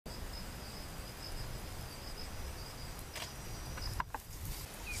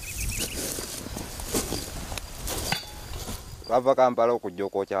Twava Kampala okujja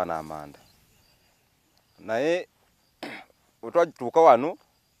okwokya n'amanda. Naye otwatuuka wano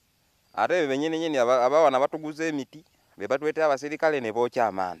ate bennyini abawana batuguza emiti be batweta abaserikale ne bookya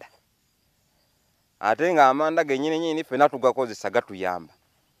amanda. Ate nga amanda gennyini ffenna tugakozesa gatuyamba.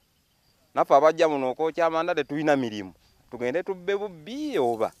 Naffe abajja muno okwokya amanda tetulina mirimu. Tugende tubbe bubbi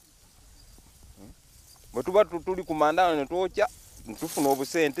oba. Bwe tuba tuli ku manda ne twokya tufuna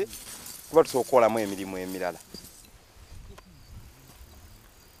obusente tuba tusobola okukolamu emirimu emirala.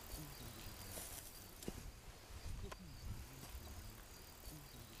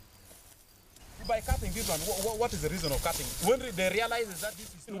 By cutting this one, what is the reason of cutting? When they realize that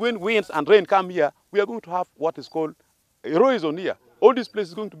this is... When winds and rain come here, we are going to have what is called erosion here. All this place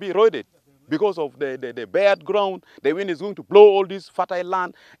is going to be eroded because of the bad ground. The wind is going to blow all this fertile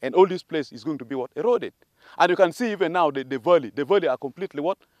land, and all this place is going to be what? Eroded. And you can see even now the valley are completely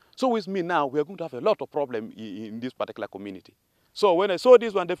what? So with me now, we are going to have a lot of problem in this particular community. So when I saw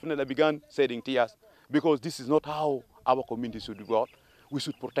this one, definitely I began shedding tears because this is not how our community should go out. We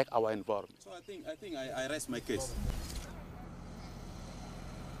should protect our environment. So I think I rest my case.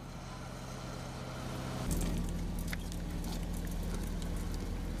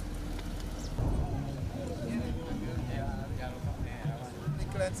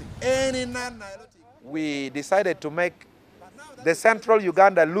 We decided to make the central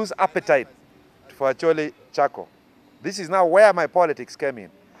Uganda lose appetite for actually charcoal. This is now where my politics came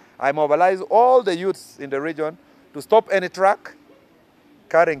in. I mobilized all the youths in the region to stop any truck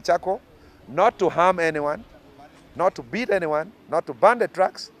carrying charcoal, not to harm anyone, not to beat anyone, not to burn the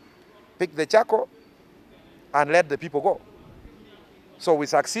trucks, pick the charcoal, and let the people go. So we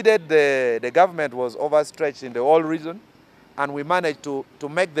succeeded. The government was overstretched in the whole region, and we managed to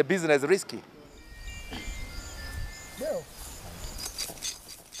make the business risky.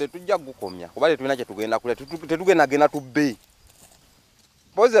 Tetujja gukomya kuba tetulina kye tugenda kule tetugenda tubbe.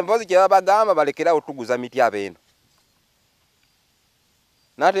 Mpozi kye babagamba balekerawo tuguza miti abeeno.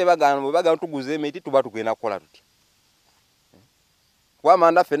 Nate bagamba tuguze emiti tuba tugenda kukola tuti. Kuba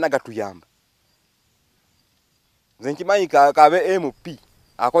amanda ffenna gatuyamba. Nze nkimanyi kabe MP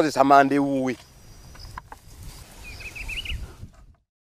akozesa manda ewuwe.